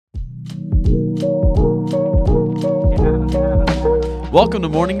Welcome to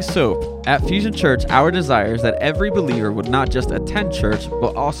Morning Soap. At Fusion Church, our desire is that every believer would not just attend church,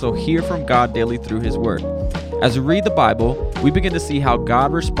 but also hear from God daily through His Word. As we read the Bible, we begin to see how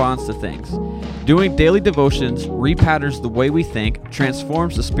God responds to things. Doing daily devotions repatterns the way we think,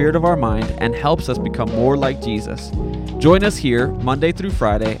 transforms the spirit of our mind, and helps us become more like Jesus. Join us here, Monday through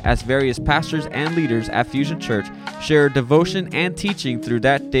Friday, as various pastors and leaders at Fusion Church share devotion and teaching through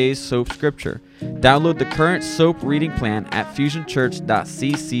that day's soap scripture. Download the current soap reading plan at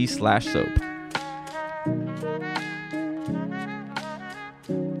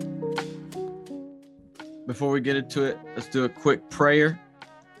fusionchurch.cc/soap. Before we get into it, let's do a quick prayer,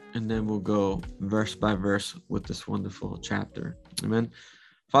 and then we'll go verse by verse with this wonderful chapter. Amen.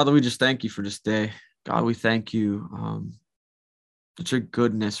 Father, we just thank you for this day. God, we thank you that your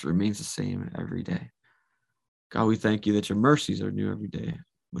goodness remains the same every day. God, we thank you that your mercies are new every day,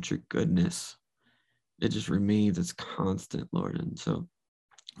 but your goodness, it just remains, it's constant, Lord. And so,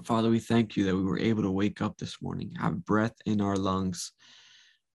 Father, we thank you that we were able to wake up this morning, have breath in our lungs,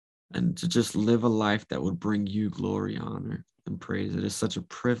 and to just live a life that would bring you glory, honor, and praise. It is such a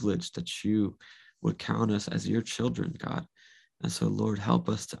privilege that you would count us as your children, God. And so, Lord, help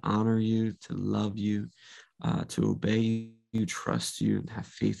us to honor you, to love you, to obey you, trust you, and have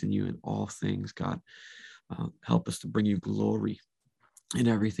faith in you in all things, God. Help us to bring you glory in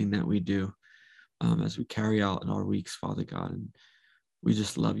everything that we do as we carry out in our weeks, Father God. And we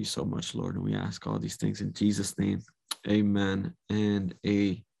just love you so much, Lord. And we ask all these things in Jesus' name. Amen and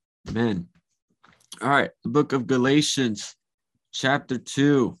amen. All right, the book of Galatians, chapter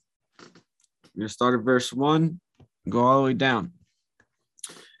 2. We're going to start at verse 1. Go all the way down.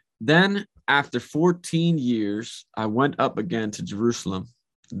 Then, after 14 years, I went up again to Jerusalem,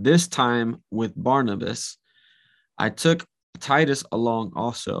 this time with Barnabas. I took Titus along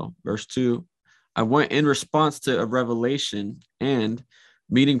also. Verse 2, I went in response to a revelation, and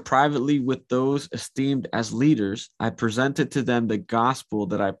meeting privately with those esteemed as leaders, I presented to them the gospel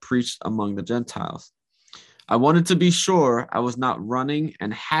that I preached among the Gentiles. I wanted to be sure I was not running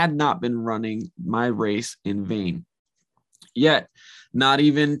and had not been running my race in vain. Yet, not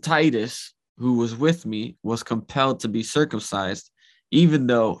even Titus, who was with me, was compelled to be circumcised, even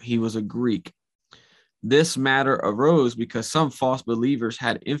though he was a Greek. This matter arose because some false believers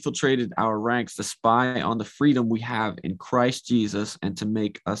had infiltrated our ranks to spy on the freedom we have in Christ Jesus and to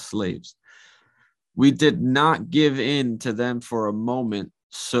make us slaves. We did not give in to them for a moment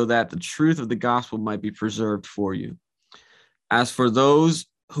so that the truth of the gospel might be preserved for you. As for those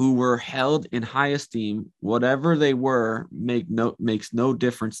who were held in high esteem, whatever they were makes no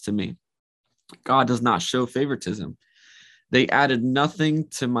difference to me. God does not show favoritism. They added nothing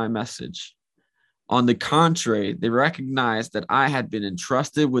to my message. On the contrary, they recognized that I had been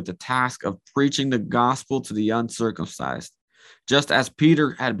entrusted with the task of preaching the gospel to the uncircumcised, just as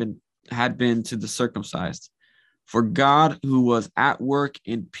Peter had been to the circumcised. For God, who was at work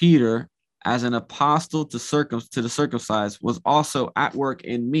in Peter as an apostle to the circumcised, was also at work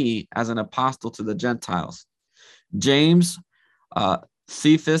in me as an apostle to the Gentiles. James,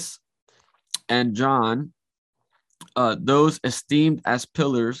 Cephas, and John, those esteemed as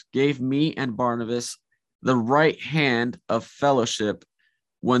pillars, gave me and Barnabas the right hand of fellowship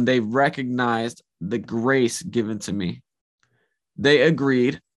when they recognized the grace given to me. They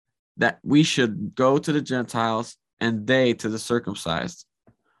agreed that we should go to the Gentiles and they to the circumcised.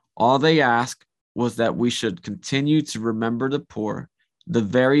 All they asked was that we should continue to remember the poor, the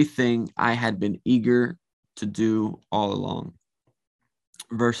very thing I had been eager to do all along.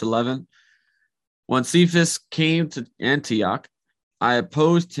 Verse 11, when Cephas came to Antioch, I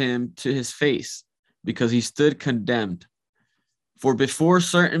opposed him to his face because he stood condemned. For before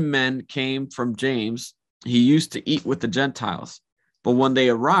certain men came from James, he used to eat with the Gentiles. But when they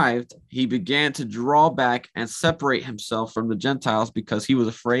arrived, he began to draw back and separate himself from the Gentiles because he was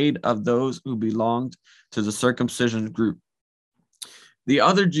afraid of those who belonged to the circumcision group. The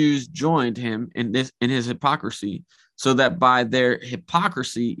other Jews joined him in his hypocrisy, so that by their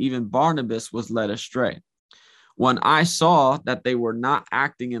hypocrisy, even Barnabas was led astray. When I saw that they were not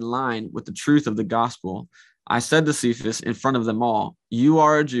acting in line with the truth of the gospel, I said to Cephas in front of them all, you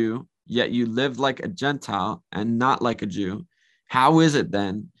are a Jew, yet you live like a Gentile and not like a Jew. How is it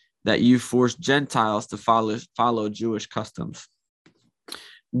then that you force Gentiles to follow Jewish customs?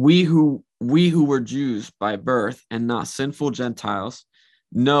 We who were Jews by birth and not sinful Gentiles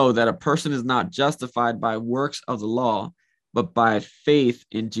know that a person is not justified by works of the law, but by faith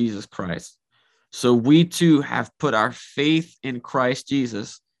in Jesus Christ. So we too have put our faith in Christ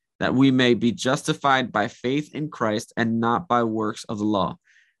Jesus, that we may be justified by faith in Christ and not by works of the law,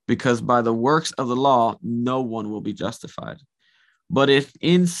 because by the works of the law, no one will be justified. But if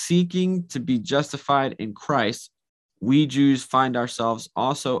in seeking to be justified in Christ, we Jews find ourselves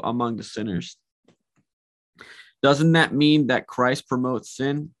also among the sinners, doesn't that mean that Christ promotes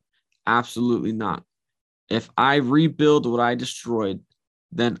sin? Absolutely not. If I rebuild what I destroyed,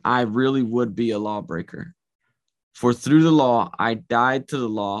 then I really would be a lawbreaker. For through the law, I died to the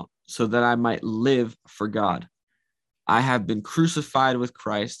law so that I might live for God. I have been crucified with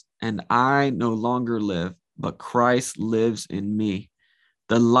Christ, and I no longer live, but Christ lives in me.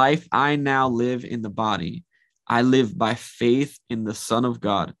 The life I now live in the body, I live by faith in the Son of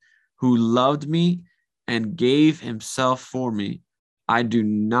God, who loved me and gave himself for me. I do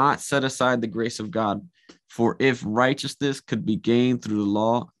not set aside the grace of God, for if righteousness could be gained through the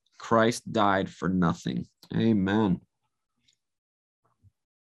law, Christ died for nothing. Amen.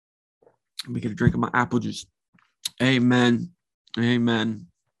 Let me get a drink of my apple juice. Amen. Amen.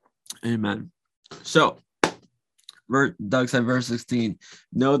 Amen. So, Doug said, verse 16,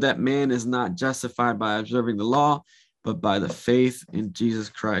 know that man is not justified by observing the law, but by the faith in Jesus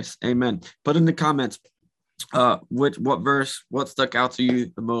Christ. Amen. Put in the comments what stuck out to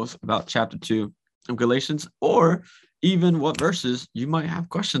you the most about chapter 2 of Galatians, or even what verses you might have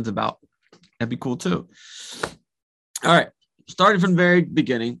questions about. That'd be cool too. All right. Starting from the very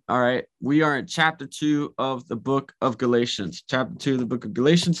beginning, all right, we are in chapter 2 of the book of Galatians. Chapter 2 of the book of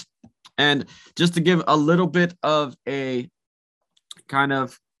Galatians. And just to give a little bit of a kind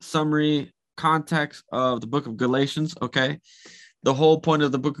of summary context of the book of Galatians, okay? The whole point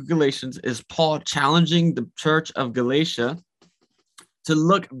of the book of Galatians is Paul challenging the church of Galatia to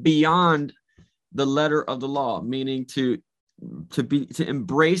look beyond the letter of the law, meaning to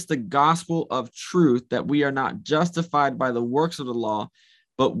embrace the gospel of truth, that we are not justified by the works of the law,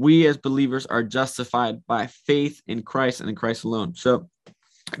 but we as believers are justified by faith in Christ and in Christ alone. So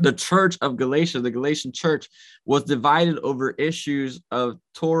the church of Galatia, the Galatian church, was divided over issues of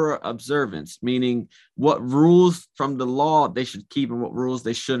Torah observance, meaning what rules from the law they should keep and what rules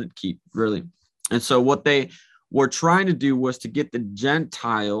they shouldn't keep, really. And so what they were trying to do was to get the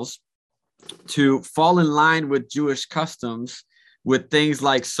Gentiles to fall in line with Jewish customs, with things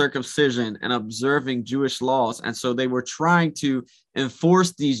like circumcision and observing Jewish laws. And so they were trying to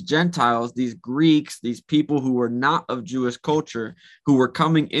enforce these Gentiles, these Greeks, these people who were not of Jewish culture, who were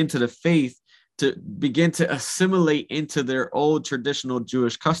coming into the faith, to begin to assimilate into their old traditional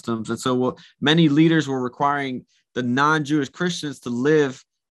Jewish customs. And so many leaders were requiring the non-Jewish Christians to live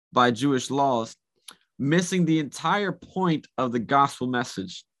by Jewish laws, missing the entire point of the gospel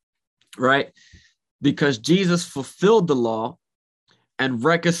message, right? Because Jesus fulfilled the law and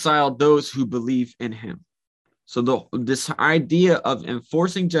reconciled those who believe in him. So this idea of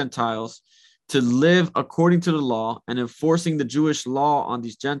enforcing Gentiles to live according to the law and enforcing the Jewish law on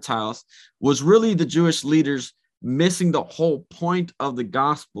these Gentiles was really the Jewish leaders missing the whole point of the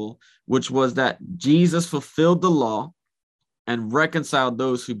gospel, which was that Jesus fulfilled the law and reconciled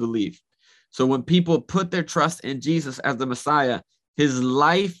those who believe. So when people put their trust in Jesus as the Messiah, his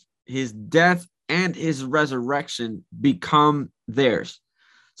life, his death, and his resurrection become theirs.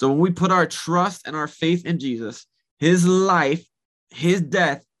 So when we put our trust and our faith in Jesus, his life, his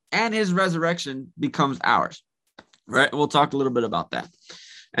death, and his resurrection becomes ours, right? We'll talk a little bit about that.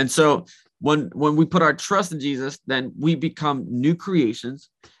 And so when we put our trust in Jesus, then we become new creations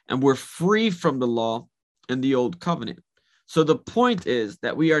and we're free from the law and the old covenant. So the point is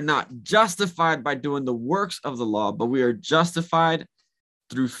that we are not justified by doing the works of the law, but we are justified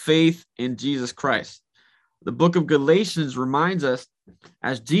through faith in Jesus Christ. The book of Galatians reminds us,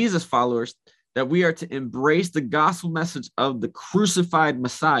 as Jesus followers, that we are to embrace the gospel message of the crucified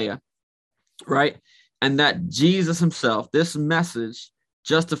Messiah, right? And that Jesus himself, this message,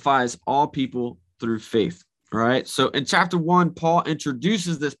 justifies all people through faith, right? So in chapter 1, Paul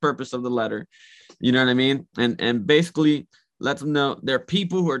introduces this purpose of the letter, you know what I mean? And basically let them know there are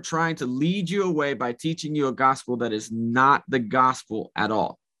people who are trying to lead you away by teaching you a gospel that is not the gospel at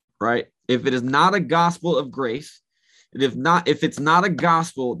all, right? If it is not a gospel of grace, if it's not a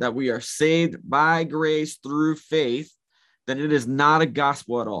gospel that we are saved by grace through faith, then it is not a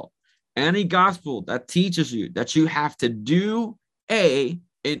gospel at all. Any gospel that teaches you that you have to do A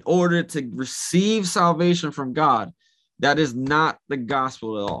in order to receive salvation from God, that is not the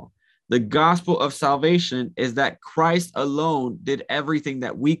gospel at all. The gospel of salvation is that Christ alone did everything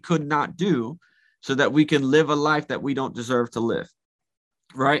that we could not do so that we can live a life that we don't deserve to live,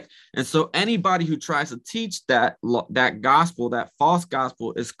 right? And so anybody who tries to teach that gospel, that false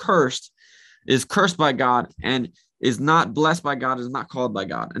gospel, is cursed by God, and is not blessed by God, is not called by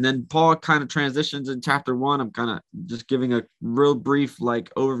God. And then Paul kind of transitions in chapter 1. I'm kind of just giving a real brief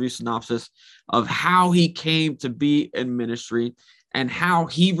overview synopsis of how he came to be in ministry and how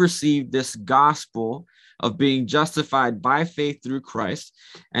he received this gospel of being justified by faith through Christ.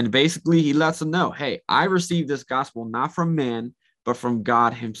 And basically he lets them know, hey, I received this gospel not from man, but from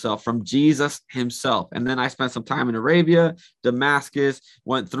God himself, from Jesus himself. And then I spent some time in Arabia, Damascus,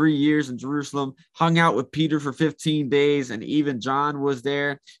 went 3 years in Jerusalem, hung out with Peter for 15 days, and even John was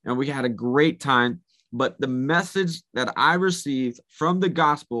there, and we had a great time. But the message that I received from the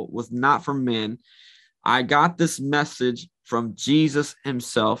gospel was not from man. I got this message from Jesus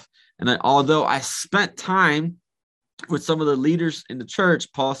himself. And although I spent time with some of the leaders in the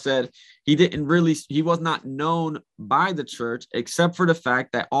church, Paul said he was not known by the church, except for the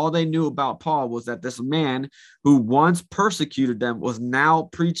fact that all they knew about Paul was that this man who once persecuted them was now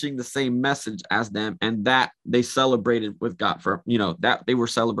preaching the same message as them, and that they celebrated with God that they were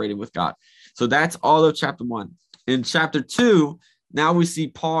celebrating with God. So that's all of chapter 1. In chapter 2, now we see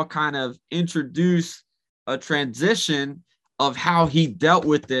Paul kind of introduce a transition of how he dealt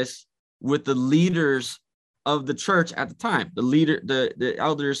with this with the leaders of the church at the time, the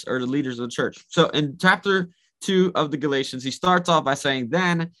elders or the leaders of the church. So in chapter 2 of the Galatians, he starts off by saying,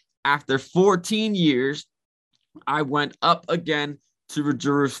 then after 14 years, I went up again to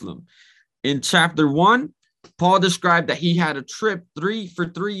Jerusalem. In chapter 1, Paul described that he had a trip for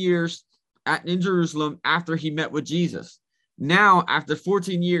 3 years in Jerusalem after he met with Jesus. Now, after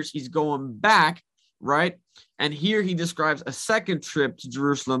 14 years, he's going back, right? And here he describes a second trip to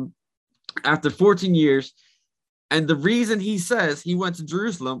Jerusalem after 14 years. And the reason he says he went to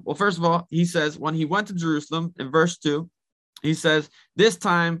Jerusalem, well, first of all, he says when he went to Jerusalem in verse 2, he says this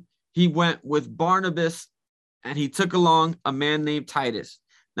time he went with Barnabas and he took along a man named Titus.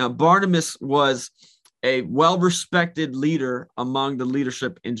 Now, Barnabas was a well-respected leader among the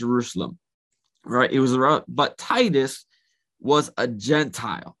leadership in Jerusalem, right? But Titus was a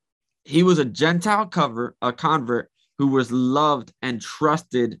Gentile. He was a Gentile convert who was loved and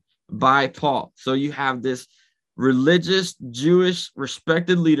trusted by Paul. So you have this religious, Jewish,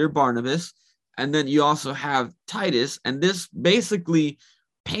 respected leader, Barnabas, and then you also have Titus. And this basically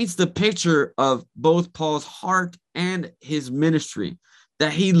paints the picture of both Paul's heart and his ministry,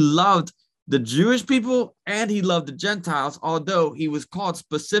 that he loved the Jewish people and he loved the Gentiles, although he was called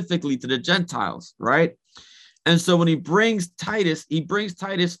specifically to the Gentiles, right? And so when he brings Titus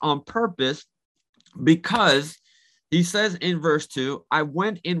on purpose because he says in verse 2, I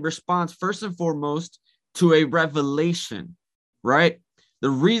went in response first and foremost to a revelation, right? The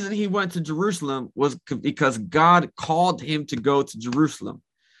reason he went to Jerusalem was because God called him to go to Jerusalem.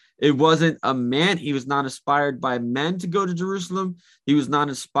 It wasn't a man. He was not inspired by men to go to Jerusalem. He was not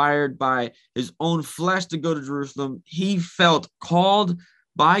inspired by his own flesh to go to Jerusalem. He felt called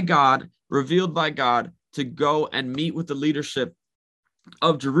by God, revealed by God, to go and meet with the leadership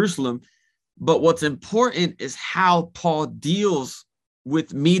of Jerusalem. But what's important is how Paul deals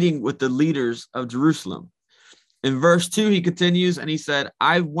with meeting with the leaders of Jerusalem. In verse 2, he continues and he said,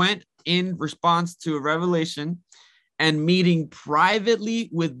 I went in response to a revelation and meeting privately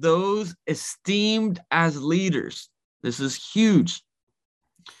with those esteemed as leaders. This is huge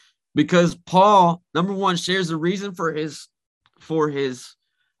because Paul, number one, shares the reason for his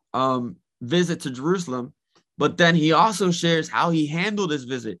visit to Jerusalem, but then he also shares how he handled his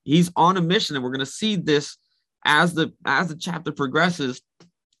visit. He's on a mission, and we're going to see this as the chapter progresses,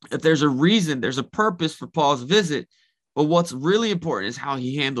 that there's a reason, there's a purpose for Paul's visit, but what's really important is how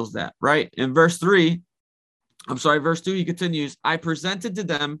he handles that, right? In verse 2, he continues, I presented to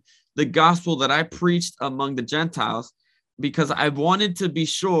them the gospel that I preached among the Gentiles because I wanted to be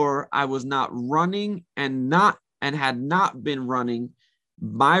sure I was not running and had not been running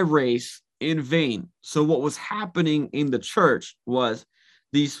my race in vain. So what was happening in the church was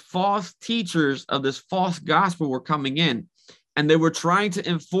these false teachers of this false gospel were coming in, and they were trying to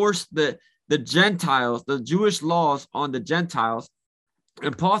enforce the Gentiles, the Jewish laws on the Gentiles.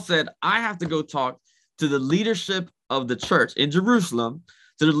 And Paul said, I have to go talk to the leadership of the church in Jerusalem,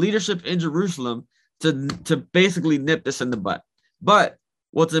 to basically nip this in the butt. But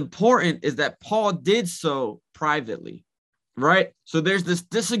what's important is that Paul did so privately, right? So there's this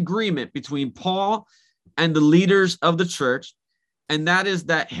disagreement between Paul and the leaders of the church. And that is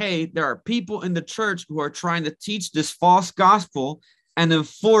that, hey, there are people in the church who are trying to teach this false gospel and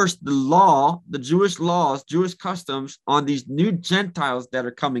enforce the law, the Jewish laws, Jewish customs on these new Gentiles that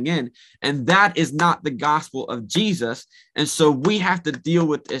are coming in. And that is not the gospel of Jesus. And so we have to deal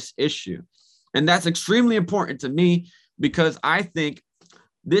with this issue. And that's extremely important to me because I think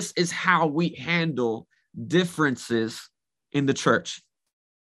this is how we handle differences in the church.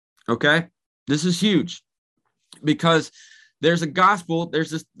 Okay? This is huge because there's a gospel,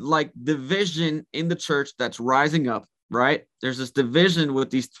 there's this like division in the church that's rising up, right? There's this division with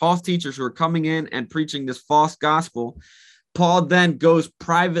these false teachers who are coming in and preaching this false gospel. Paul then goes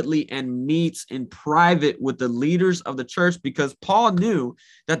privately and meets in private with the leaders of the church because Paul knew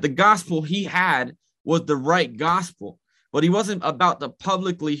that the gospel he had was the right gospel, but he wasn't about to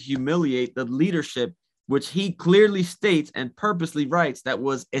publicly humiliate the leadership, which he clearly states and purposely writes that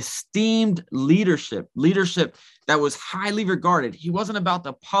was esteemed leadership that was highly regarded. He wasn't about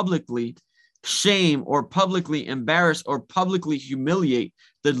to publicly shame or publicly embarrass or publicly humiliate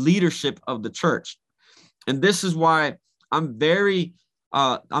the leadership of the church. And this is why I'm very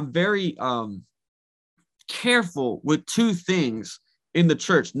careful with two things in the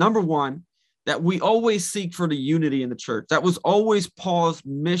church. Number one, that we always seek for the unity in the church. That was always Paul's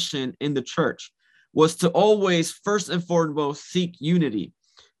mission in the church, was to always, first and foremost, seek unity,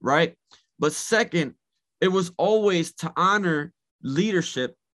 right? But second, it was always to honor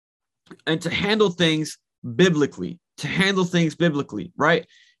leadership and to handle things biblically, right?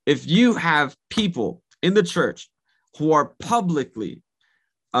 If you have people in the church who are publicly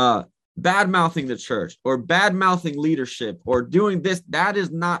bad-mouthing the church or bad-mouthing leadership or doing this, that is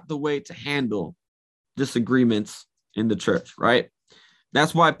not the way to handle disagreements in the church, right?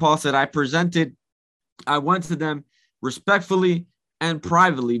 That's why Paul said, I went to them respectfully and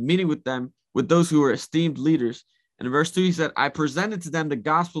privately, meeting with them, with those who were esteemed leaders. And in verse 2, he said, I presented to them the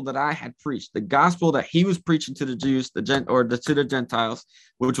gospel that I had preached, the gospel that he was preaching to the Jews, to the Gentiles,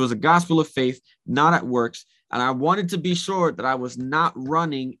 which was a gospel of faith, not at works. And I wanted to be sure that I was not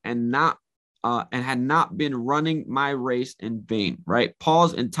running and had not been running my race in vain, right?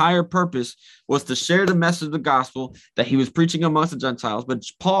 Paul's entire purpose was to share the message of the gospel that he was preaching amongst the Gentiles. But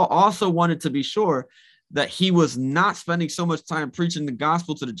Paul also wanted to be sure that he was not spending so much time preaching the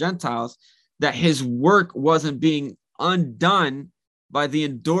gospel to the Gentiles that his work wasn't being undone by the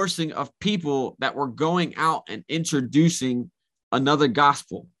endorsing of people that were going out and introducing another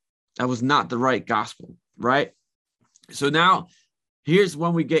gospel that was not the right gospel, right? So now here's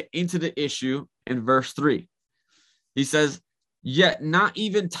when we get into the issue in verse 3. He says, yet not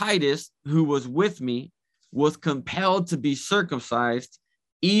even Titus, who was with me, was compelled to be circumcised,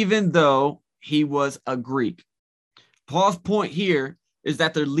 even though he was a Greek. Paul's point here is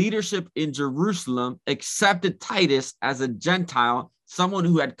that the leadership in Jerusalem accepted Titus as a Gentile, someone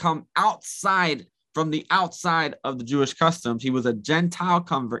who had come from the outside of the Jewish customs. He was a Gentile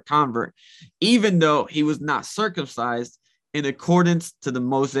convert, even though he was not circumcised in accordance to the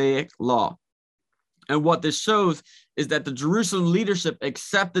Mosaic law. And what this shows is that the Jerusalem leadership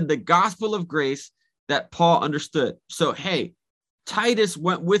accepted the gospel of grace that Paul understood. So, hey, Titus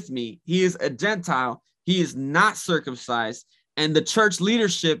went with me. He is a Gentile. He is not circumcised. And the church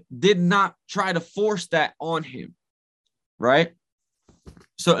leadership did not try to force that on him, right?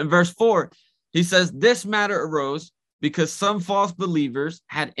 So in verse 4, he says, this matter arose because some false believers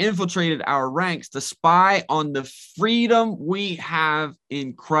had infiltrated our ranks to spy on the freedom we have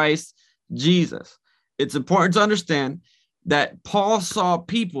in Christ Jesus. It's important to understand that Paul saw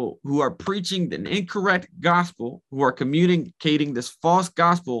people who are preaching an incorrect gospel, who are communicating this false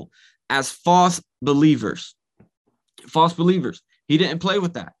gospel as false believers. False believers. He didn't play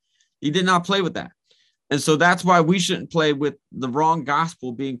with that. He did not play with that. And so that's why we shouldn't play with the wrong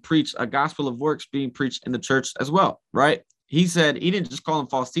gospel being preached, a gospel of works being preached in the church as well, right? He said he didn't just call them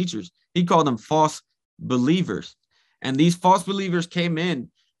false teachers. He called them false believers. And these false believers came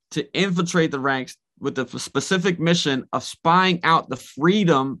in to infiltrate the ranks with the specific mission of spying out the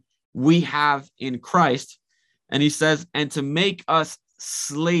freedom we have in Christ. And he says, and to make us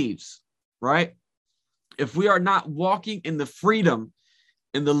slaves, right? If we are not walking in the freedom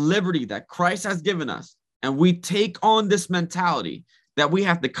and the liberty that Christ has given us, and we take on this mentality that we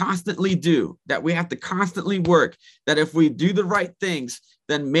have to constantly do, that we have to constantly work, that if we do the right things,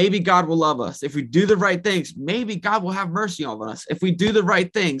 then maybe God will love us. If we do the right things, maybe God will have mercy on us. If we do the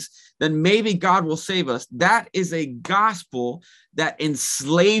right things, then maybe God will save us. That is a gospel that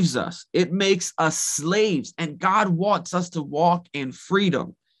enslaves us. It makes us slaves, and God wants us to walk in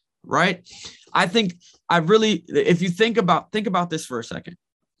freedom, right? If you think about this for a second,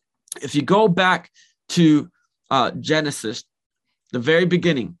 if you go back to Genesis, the very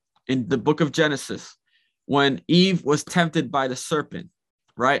beginning in the book of Genesis, when Eve was tempted by the serpent,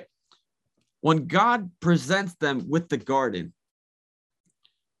 right? When God presents them with the garden,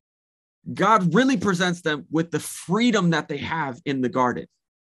 God really presents them with the freedom that they have in the garden,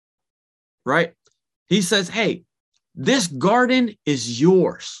 right? He says, hey, this garden is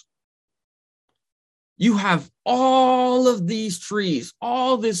yours. You have all of these trees,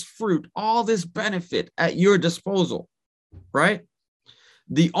 all this fruit, all this benefit at your disposal, right?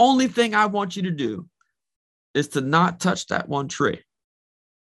 The only thing I want you to do is to not touch that one tree,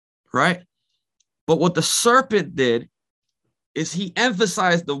 right? But what the serpent did is he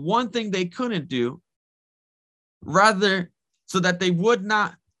emphasized the one thing they couldn't do, rather so that they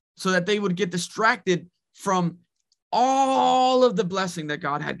would get distracted from all of the blessing that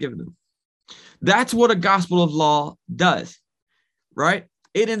God had given them. That's what a gospel of law does, right?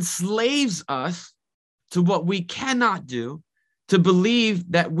 It enslaves us to what we cannot do, to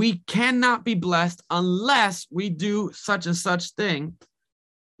believe that we cannot be blessed unless we do such and such thing.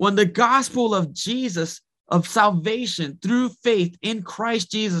 When the gospel of Jesus, of salvation through faith in Christ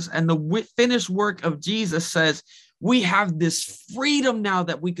Jesus and the finished work of Jesus says, we have this freedom now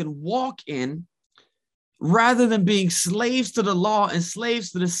that we can walk in, rather than being slaves to the law and slaves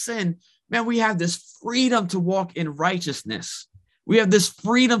to the sin. Man, we have this freedom to walk in righteousness. We have this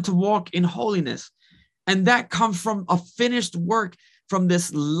freedom to walk in holiness. And that comes from a finished work, from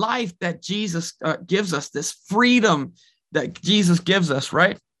this life that Jesus gives us, this freedom that Jesus gives us,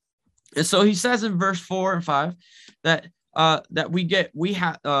 right? And so he says in verse 4 and 5 that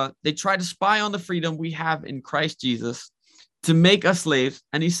they try to spy on the freedom we have in Christ Jesus to make us slaves.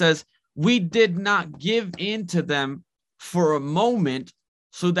 And he says, we did not give in to them for a moment,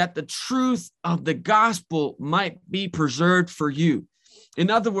 so that the truth of the gospel might be preserved for you. In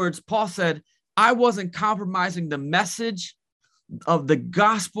other words, Paul said, I wasn't compromising the message of the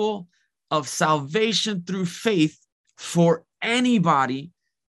gospel of salvation through faith for anybody,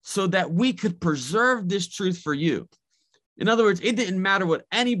 so that we could preserve this truth for you. In other words, it didn't matter what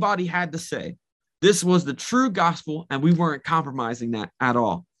anybody had to say. This was the true gospel, and we weren't compromising that at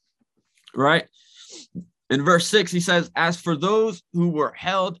all, right? In verse 6, he says, as for those who were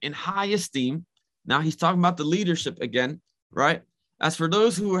held in high esteem, now he's talking about the leadership again, right? As for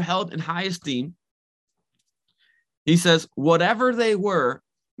those who were held in high esteem, he says, whatever they were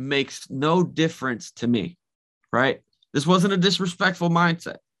makes no difference to me, right? This wasn't a disrespectful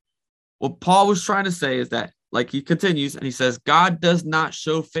mindset. What Paul was trying to say is that, like he continues, and he says, God does not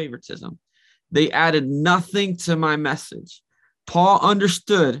show favoritism. They added nothing to my message. Paul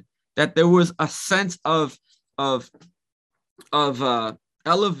understood that there was a sense of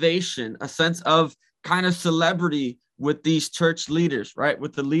elevation, a sense of kind of celebrity with these church leaders, right?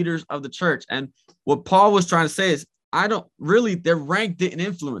 With the leaders of the church. And what Paul was trying to say is, their rank didn't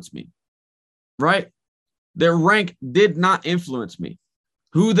influence me, right? Their rank did not influence me.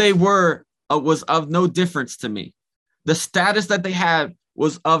 Who they were was of no difference to me. The status that they had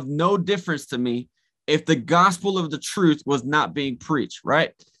was of no difference to me if the gospel of the truth was not being preached,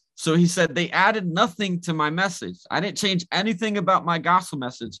 right? So he said, they added nothing to my message. I didn't change anything about my gospel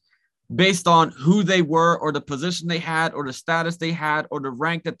message based on who they were or the position they had or the status they had or the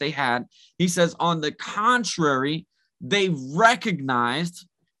rank that they had. He says, on the contrary, they recognized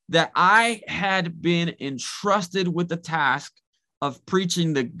that I had been entrusted with the task of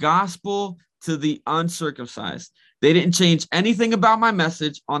preaching the gospel to the uncircumcised. They didn't change anything about my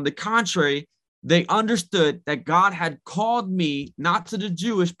message. On the contrary, they understood that God had called me not to the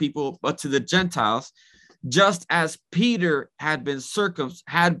Jewish people, but to the Gentiles, just as Peter had been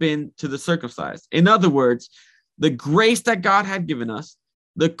to the circumcised. In other words, the grace that God had given us,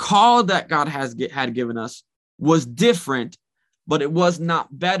 the call that God had given us was different, but it was not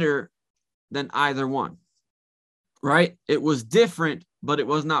better than either one, right? It was different, but it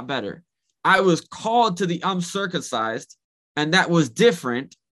was not better. I was called to the uncircumcised, and that was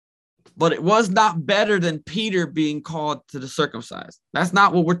different, but it was not better than Peter being called to the circumcised. That's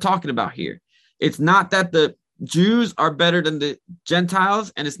not what we're talking about here. It's not that the Jews are better than the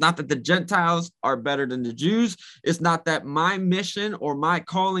Gentiles, and it's not that the Gentiles are better than the Jews. It's not that my mission or my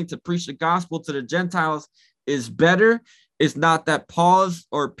calling to preach the gospel to the Gentiles is better. It's not that Paul's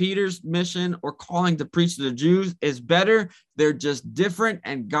or Peter's mission or calling to preach to the Jews is better. They're just different,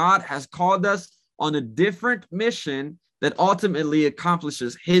 and God has called us on a different mission that ultimately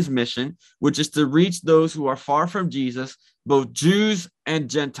accomplishes his mission, which is to reach those who are far from Jesus, both Jews and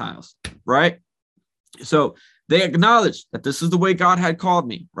Gentiles, right? So they acknowledged that this is the way God had called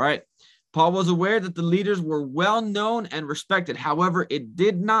me, right? Paul was aware that the leaders were well known and respected. However, it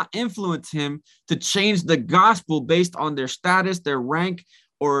did not influence him to change the gospel based on their status, their rank,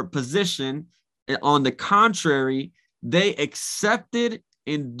 or position. On the contrary, they accepted,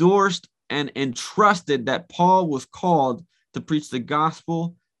 endorsed, and entrusted that Paul was called to preach the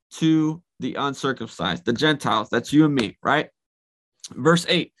gospel to the uncircumcised, the Gentiles. That's you and me, right? Verse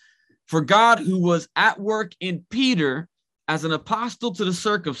 8, for God, who was at work in Peter as an apostle to the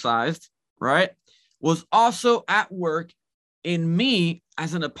circumcised, right, was also at work in me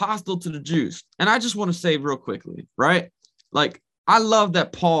as an apostle to the Jews. And I just want to say real quickly, right? Like, I love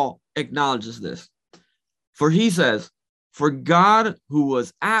that Paul acknowledges this. For he says, for God, who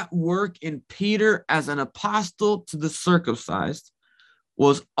was at work in Peter as an apostle to the circumcised,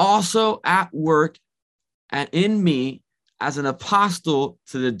 was also at work and in me as an apostle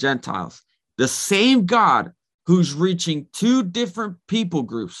to the Gentiles. The same God who's reaching two different people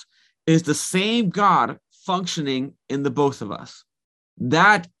groups is the same God functioning in the both of us.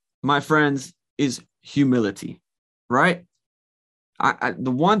 That, my friends, is humility, right?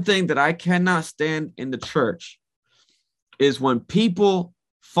 The one thing that I cannot stand in the church is when people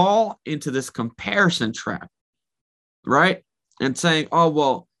fall into this comparison trap, right? And saying, oh,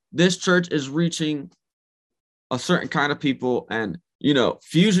 well, this church is reaching a certain kind of people, and, you know,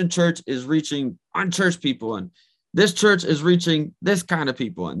 Fusion Church is reaching unchurched people, and this church is reaching this kind of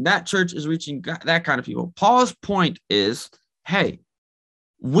people, and that church is reaching that kind of people. Paul's point is, hey,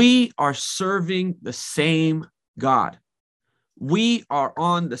 we are serving the same God. We are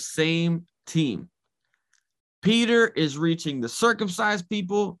on the same team. Peter is reaching the circumcised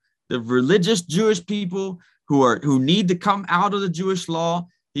people, the religious Jewish people who need to come out of the Jewish law.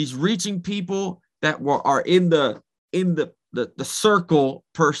 He's reaching people that are in the circle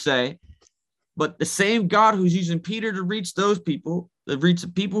per se. But the same God who's using Peter to reach those people, to reach the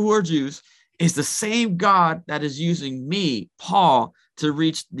people who are Jews, is the same God that is using me, Paul, to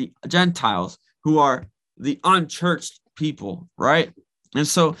reach the Gentiles who are the unchurched people, right? And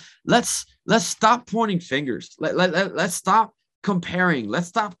so let's stop pointing fingers. Let's stop comparing. Let's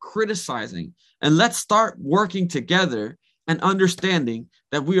stop criticizing, and let's start working together and understanding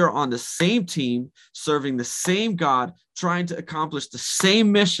that we are on the same team, serving the same God, trying to accomplish the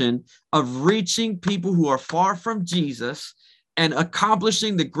same mission of reaching people who are far from Jesus and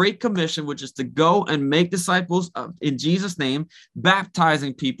accomplishing the Great Commission, which is to go and make disciples in Jesus' name,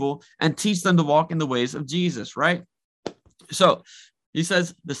 baptizing people and teach them to walk in the ways of Jesus, right? So he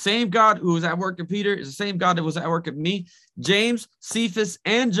says, the same God who was at work in Peter is the same God that was at work in me. James, Cephas,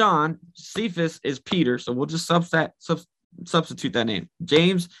 and John. Cephas is Peter, so we'll just substitute that name.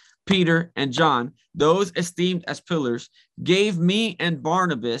 James, Peter, and John, those esteemed as pillars, gave me and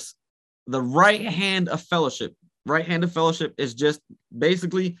Barnabas the right hand of fellowship. Right hand of fellowship is just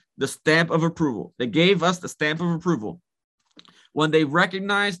basically the stamp of approval. They gave us the stamp of approval when they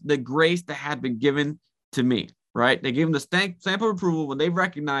recognized the grace that had been given to me, right? They gave them the stamp of approval when they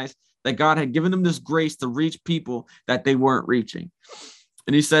recognized that God had given them this grace to reach people that they weren't reaching.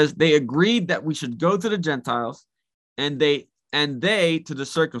 And he says they agreed that we should go to the Gentiles and they to the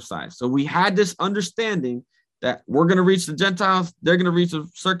circumcised. So we had this understanding that we're going to reach the Gentiles, they're going to reach the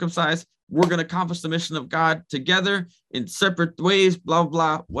circumcised, we're going to accomplish the mission of God together in separate ways, blah,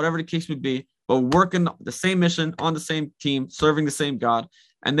 blah, blah, whatever the case may be, but working the same mission on the same team, serving the same God.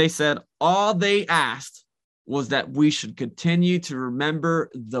 And they said all they asked was that we should continue to remember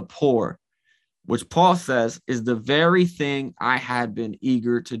the poor, which Paul says is the very thing I had been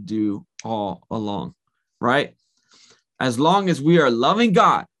eager to do all along, right? As long as we are loving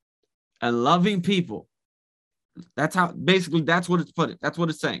God and loving people, that's how, basically, that's what it's putting. That's what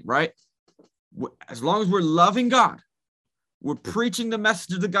it's saying, right? As long as we're loving God, we're preaching the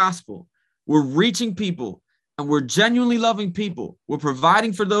message of the gospel, we're reaching people, and we're genuinely loving people, we're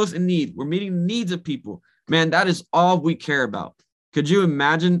providing for those in need, we're meeting the needs of people, man, that is all we care about. Could you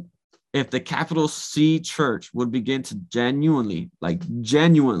imagine if the capital C church would begin to genuinely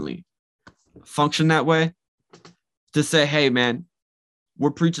function that way? To say, hey, man,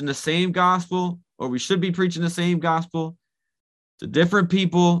 we're preaching the same gospel, or we should be preaching the same gospel to different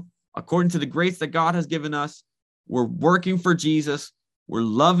people according to the grace that God has given us. We're working for Jesus. We're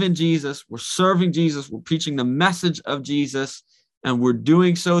loving Jesus. We're serving Jesus. We're preaching the message of Jesus, and we're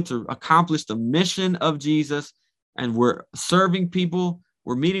doing so to accomplish the mission of Jesus, and we're serving people.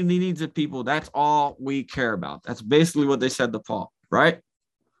 We're meeting the needs of people. That's all we care about. That's basically what they said to Paul, right?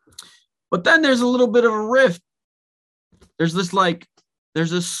 But then there's a little bit of a rift. There's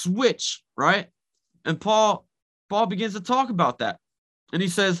a switch, right? And Paul begins to talk about that. And he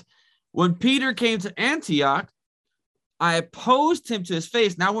says, when Peter came to Antioch, I opposed him to his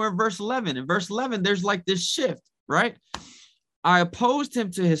face. Now we're in verse 11. In verse 11, there's like this shift, right? I opposed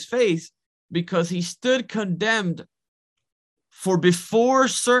him to his face because he stood condemned. For before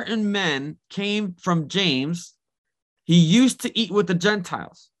certain men came from James, he used to eat with the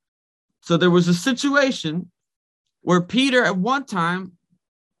Gentiles. So there was a situation where Peter at one time,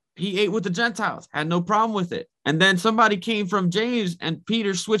 he ate with the Gentiles, had no problem with it. And then somebody came from James and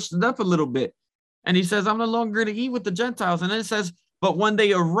Peter switched it up a little bit. And he says, I'm no longer going to eat with the Gentiles. And then it says, But when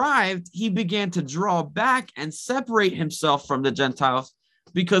they arrived, he began to draw back and separate himself from the Gentiles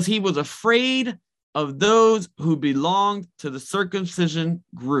because he was afraid of those who belonged to the circumcision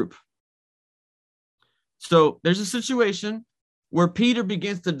group. So there's a situation where Peter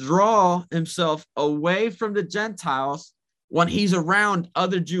begins to draw himself away from the Gentiles when he's around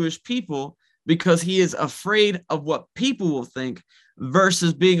other Jewish people because he is afraid of what people will think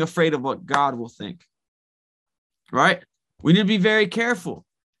versus being afraid of what God will think. Right? We need to be very careful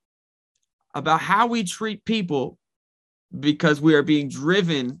about how we treat people because we are being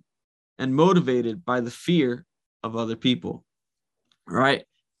driven and motivated by the fear of other people. Right?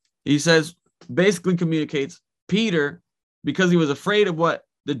 He says, basically communicates Peter, because he was afraid of what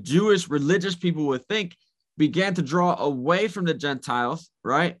the Jewish religious people would think, began to draw away from the Gentiles,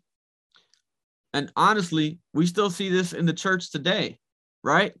 right? And honestly, we still see this in the church today,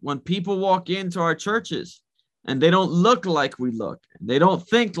 right? When people walk into our churches and they don't look like we look, and they don't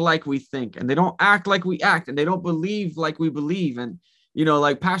think like we think, and they don't act like we act, and they don't believe like we believe. And, you know,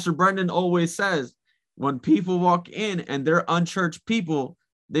 like Pastor Brendan always says, when people walk in and they're unchurched people,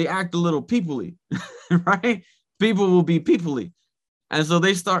 they act a little peoply, right? People will be peoply. And so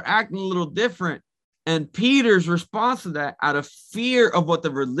they start acting a little different. And Peter's response to that, out of fear of what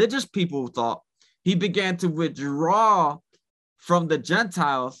the religious people thought, he began to withdraw from the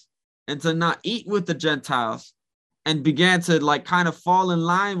Gentiles and to not eat with the Gentiles, and began to like kind of fall in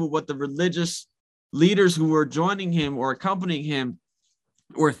line with what the religious leaders who were joining him or accompanying him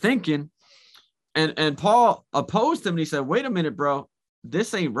were thinking. And Paul opposed him and he said, wait a minute, bro,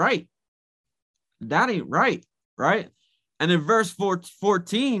 this ain't right. That ain't right. Right. And in verse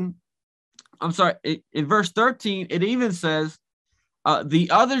 14, in verse 13, it even says, the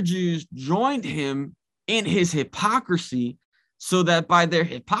other Jews joined him in his hypocrisy, so that by their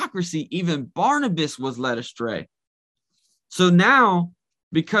hypocrisy, even Barnabas was led astray. So now,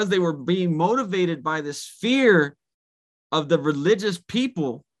 because they were being motivated by this fear of the religious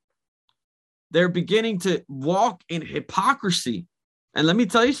people, they're beginning to walk in hypocrisy. And let me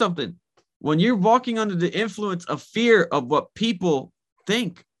tell you something. When you're walking under the influence of fear of what people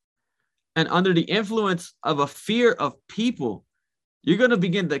think, and under the influence of a fear of people, you're going to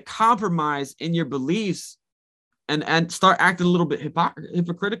begin to compromise in your beliefs and start acting a little bit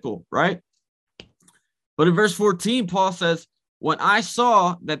hypocritical, right? But in verse 14, Paul says, when I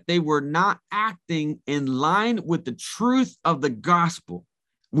saw that they were not acting in line with the truth of the gospel.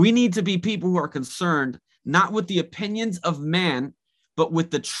 We need to be people who are concerned not with the opinions of man, but with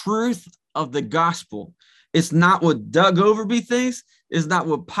the truth of the gospel. It's not what Doug Overby thinks. It's not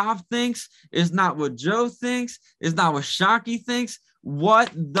what Pop thinks. It's not what Joe thinks. It's not what Shockey thinks.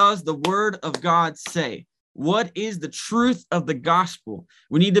 What does the word of God say? What is the truth of the gospel?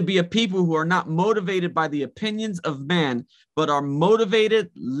 We need to be a people who are not motivated by the opinions of man, but are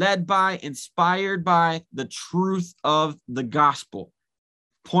motivated, led by, inspired by the truth of the gospel.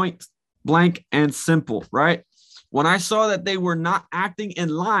 Point blank and simple, right? When I saw that they were not acting in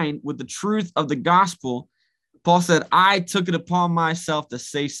line with the truth of the gospel, Paul said, I took it upon myself to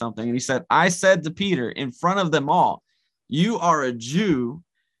say something. And he said, I said to Peter in front of them all, you are a Jew,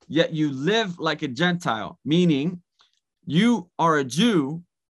 yet you live like a Gentile, meaning you are a Jew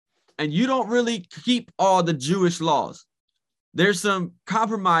and you don't really keep all the Jewish laws. There's some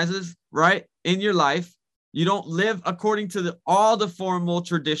compromises, right, in your life. You don't live according to all the formal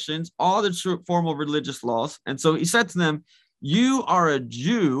traditions, all the formal religious laws. And so he said to them, you are a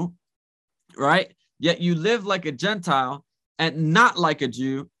Jew, right? Yet you live like a Gentile and not like a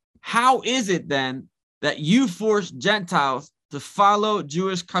Jew. How is it then that you force Gentiles to follow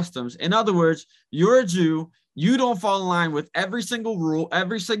Jewish customs? In other words, you're a Jew. You don't fall in line with every single rule,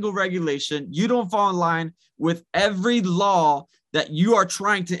 every single regulation. You don't fall in line with every law that you are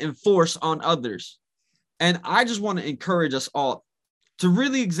trying to enforce on others. And I just want to encourage us all to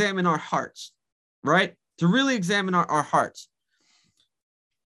really examine our hearts, right? To really examine our hearts.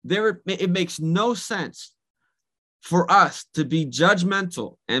 It makes no sense for us to be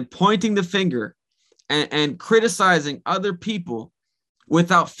judgmental and pointing the finger and criticizing other people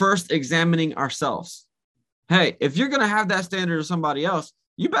without first examining ourselves. Hey, if you're going to have that standard of somebody else,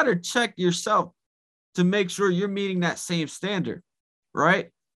 you better check yourself to make sure you're meeting that same standard, right?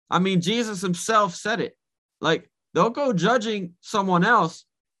 I mean, Jesus himself said it. Like, don't go judging someone else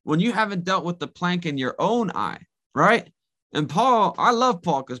when you haven't dealt with the plank in your own eye, right? And Paul, I love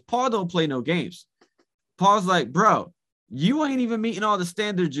Paul because Paul don't play no games. Paul's like, bro, you ain't even meeting all the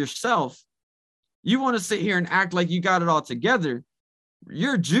standards yourself. You want to sit here and act like you got it all together.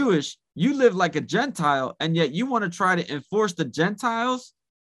 You're Jewish. You live like a Gentile, and yet you want to try to enforce the Gentiles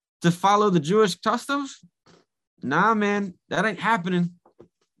to follow the Jewish customs? Nah, man, that ain't happening.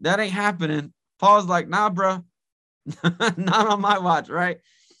 That ain't happening. Paul's like, nah, bro, not on my watch, right?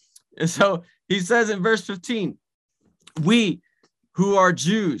 And so he says in verse 15, we who are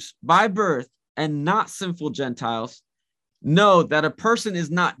Jews by birth and not sinful Gentiles know that a person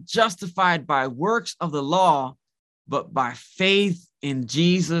is not justified by works of the law, but by faith in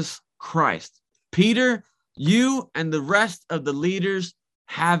Jesus Christ. Peter, you and the rest of the leaders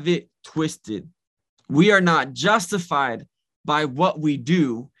have it twisted. We are not justified by what we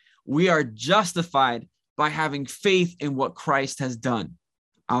do. We are justified by having faith in what Christ has done.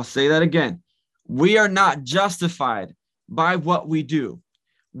 I'll say that again. We are not justified by what we do.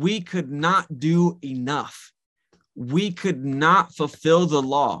 We could not do enough. We could not fulfill the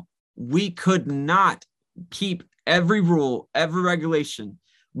law. We could not keep every rule, every regulation.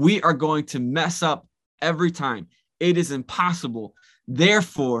 We are going to mess up every time. It is impossible.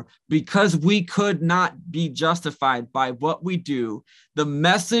 Therefore, because we could not be justified by what we do, the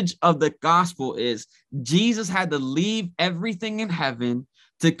message of the gospel is Jesus had to leave everything in heaven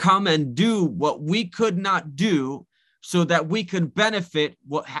to come and do what we could not do so that we could benefit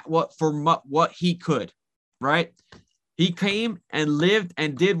what he could, right? He came and lived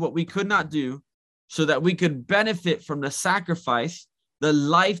and did what we could not do so that we could benefit from the sacrifice, the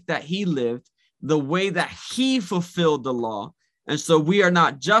life that he lived, the way that he fulfilled the law. And so we are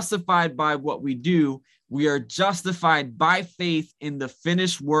not justified by what we do. We are justified by faith in the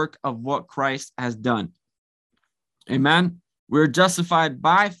finished work of what Christ has done. Amen. We're justified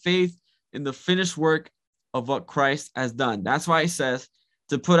by faith in the finished work of what Christ has done. That's why it says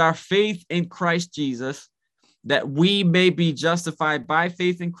to put our faith in Christ Jesus, that we may be justified by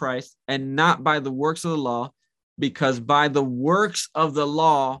faith in Christ and not by the works of the law, because by the works of the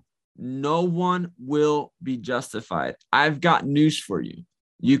law, no one will be justified. I've got news for you.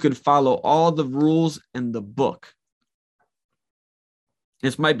 You could follow all the rules in the book.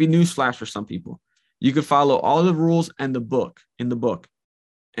 This might be newsflash for some people. You could follow all the rules in the book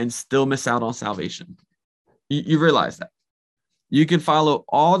and still miss out on salvation. You realize that. You can follow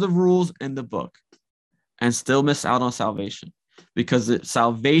all the rules in the book and still miss out on salvation, because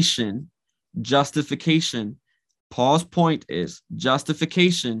salvation, justification, Paul's point is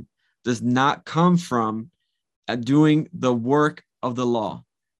justification does not come from doing the work of the law.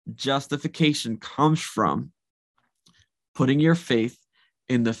 Justification comes from putting your faith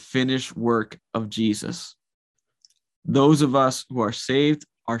in the finished work of Jesus. Those of us who are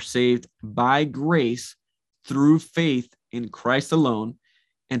saved by grace through faith in Christ alone.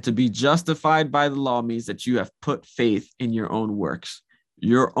 And to be justified by the law means that you have put faith in your own works.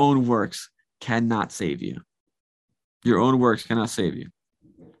 Your own works cannot save you. Your own works cannot save you.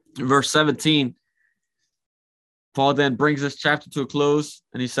 Verse 17, Paul then brings this chapter to a close,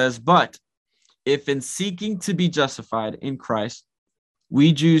 and he says, but if in seeking to be justified in Christ,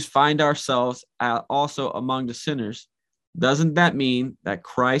 we Jews find ourselves also among the sinners, doesn't that mean that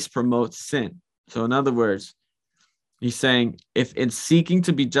Christ promotes sin? So in other words, he's saying, if in seeking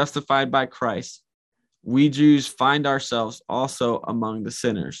to be justified by Christ, we Jews find ourselves also among the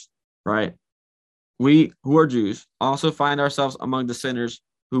sinners, right? We who are Jews also find ourselves among the sinners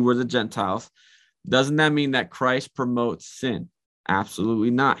who were the Gentiles. Doesn't that mean that Christ promotes sin?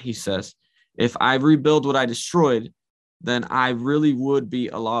 Absolutely not. He says, if I rebuild what I destroyed, then I really would be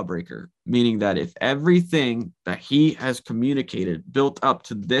a lawbreaker. Meaning that if everything that he has communicated built up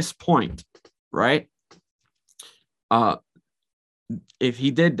to this point, right? If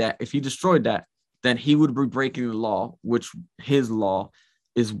he did that, if he destroyed that, then he would be breaking the law, which his law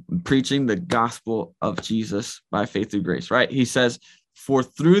is preaching the gospel of Jesus by faith through grace, right? He says, for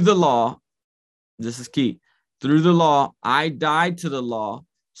through the law, this is key, through the law, I died to the law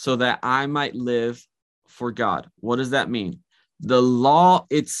so that I might live for God. What does that mean? The law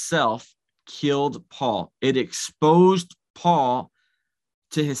itself killed Paul. It exposed Paul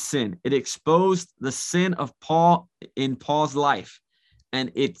to his sin. It exposed the sin of Paul in Paul's life.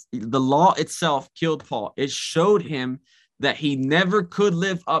 And the law itself killed Paul. It showed him that he never could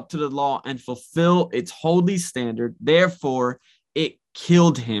live up to the law and fulfill its holy standard. Therefore, it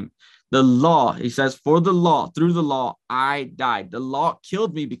killed him. The law, he says, for the law, through the law, I died. The law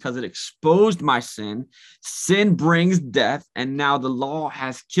killed me because it exposed my sin. Sin brings death, and now the law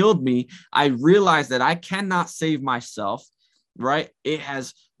has killed me. I realize that I cannot save myself, right? It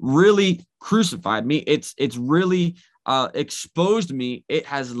has really crucified me. It's really exposed me. It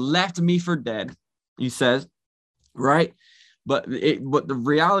has left me for dead, he says, right? But the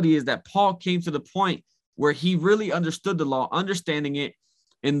reality is that Paul came to the point where he really understood the law, understanding it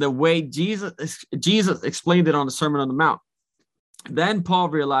in the way Jesus explained it on the Sermon on the Mount. Then Paul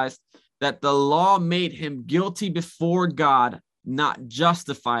realized that the law made him guilty before God, not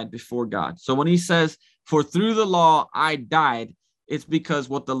justified before God. So when he says, for through the law I died, it's because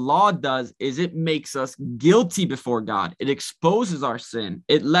what the law does is it makes us guilty before God. It exposes our sin.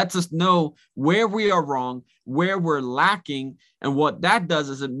 It lets us know where we are wrong, where we're lacking. And what that does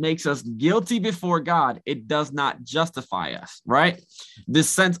is it makes us guilty before God. It does not justify us, right? This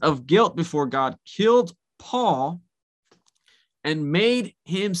sense of guilt before God killed Paul and made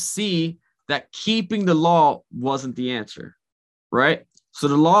him see that keeping the law wasn't the answer, right? So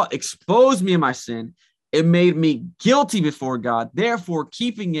the law exposed me in my sin. It made me guilty before God. Therefore,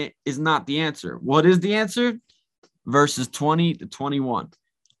 keeping it is not the answer. What is the answer? Verses 20 to 21.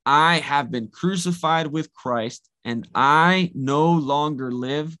 I have been crucified with Christ, and I no longer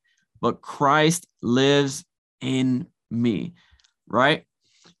live, but Christ lives in me, right?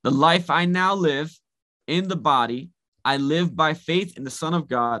 The life I now live in the body, I live by faith in the Son of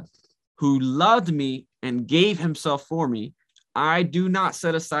God, who loved me and gave himself for me. I do not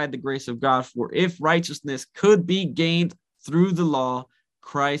set aside the grace of God, for if righteousness could be gained through the law,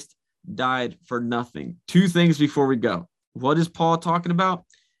 Christ died for nothing. Two things before we go. What is Paul talking about?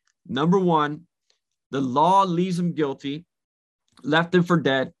 Number one, the law leaves him guilty, left him for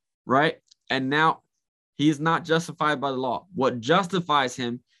dead, right? And now he is not justified by the law. What justifies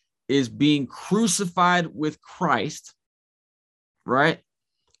him is being crucified with Christ, right?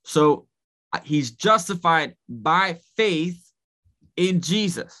 So he's justified by faith in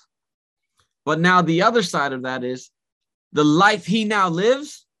Jesus. But now the other side of that is the life he now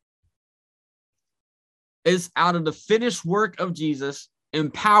lives is out of the finished work of Jesus,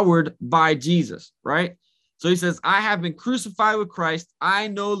 empowered by Jesus, right? So he says, I have been crucified with Christ. I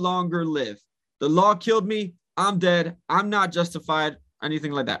no longer live. The law killed me. I'm dead. I'm not justified,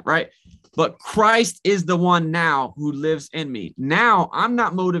 anything like that, right? But Christ is the one now who lives in me. Now I'm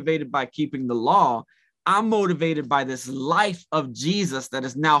not motivated by keeping the law. I'm motivated by this life of Jesus that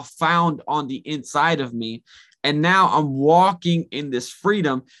is now found on the inside of me. And now I'm walking in this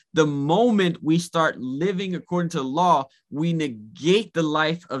freedom. The moment we start living according to the law, we negate the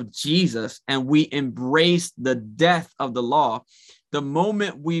life of Jesus and we embrace the death of the law. The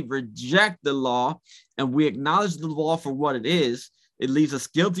moment we reject the law and we acknowledge the law for what it is, it leaves us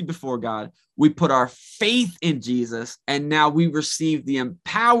guilty before God. We put our faith in Jesus, and now we receive the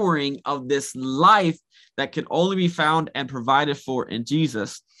empowering of this life that can only be found and provided for in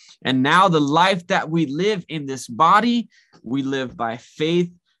Jesus. And now the life that we live in this body, we live by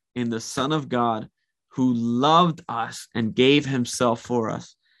faith in the Son of God who loved us and gave himself for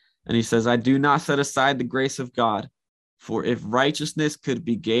us. And he says, I do not set aside the grace of God, for if righteousness could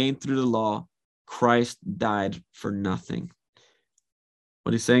be gained through the law, Christ died for nothing.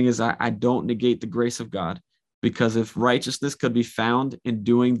 What he's saying is, I don't negate the grace of God, because if righteousness could be found in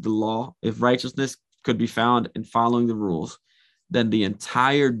doing the law, if righteousness could be found in following the rules, then the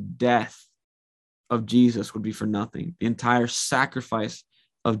entire death of Jesus would be for nothing. The entire sacrifice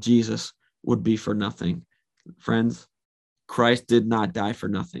of Jesus would be for nothing. Friends, Christ did not die for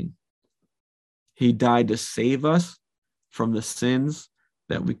nothing. He died to save us from the sins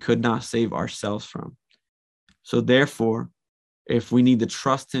that we could not save ourselves from. So therefore, if we need to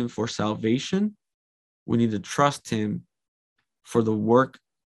trust him for salvation, we need to trust him for the work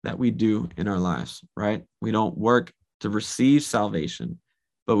that we do in our lives, right? We don't work to receive salvation,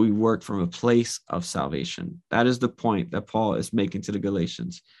 but we work from a place of salvation. That is the point that Paul is making to the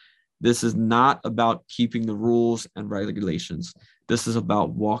Galatians. This is not about keeping the rules and regulations. This is about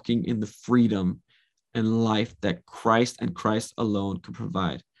walking in the freedom and life that Christ and Christ alone can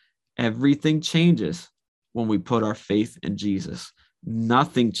provide. Everything changes when we put our faith in Jesus.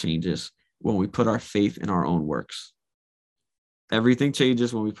 Nothing changes when we put our faith in our own works. Everything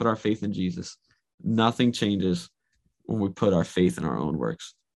changes when we put our faith in Jesus. Nothing changes when we put our faith in our own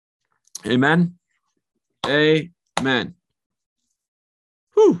works. Amen. Amen.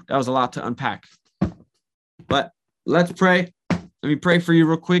 Whew, that was a lot to unpack. But let's pray. Let me pray for you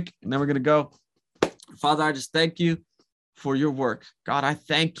real quick, and then we're going to go. Father, I just thank you for your work. God, I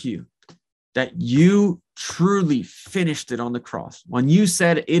thank you that you truly finished it on the cross. When you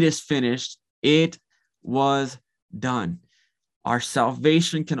said it is finished, it was done. Our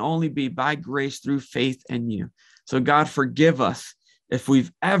salvation can only be by grace through faith in you. So God, forgive us if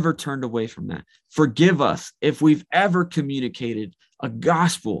we've ever turned away from that. Forgive us if we've ever communicated a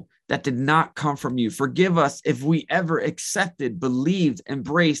gospel that did not come from you. Forgive us if we ever accepted, believed,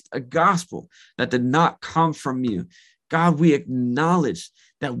 embraced a gospel that did not come from you. God, we acknowledge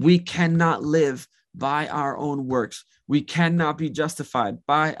that we cannot live by our own works. We cannot be justified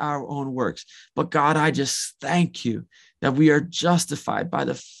by our own works. But God, I just thank you that we are justified by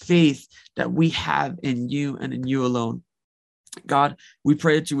the faith that we have in you and in you alone. God, we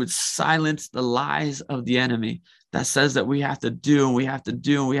pray that you would silence the lies of the enemy that says that we have to do and we have to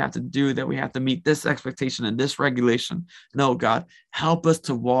do and we have to do, that we have to meet this expectation and this regulation. No, God, help us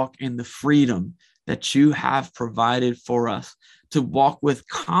to walk in the freedom that you have provided for us, to walk with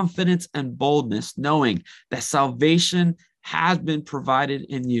confidence and boldness, knowing that salvation has been provided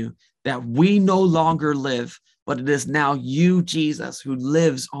in you, that we no longer live, but it is now you, Jesus, who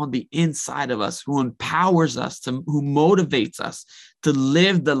lives on the inside of us, who empowers us, who motivates us to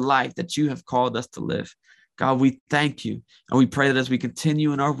live the life that you have called us to live. God, we thank you. And we pray that as we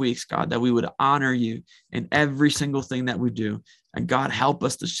continue in our weeks, God, that we would honor you in every single thing that we do. And God, help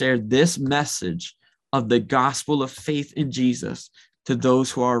us to share this message of the gospel of faith in Jesus to those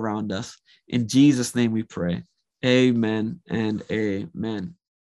who are around us. In Jesus' name we pray. Amen and amen.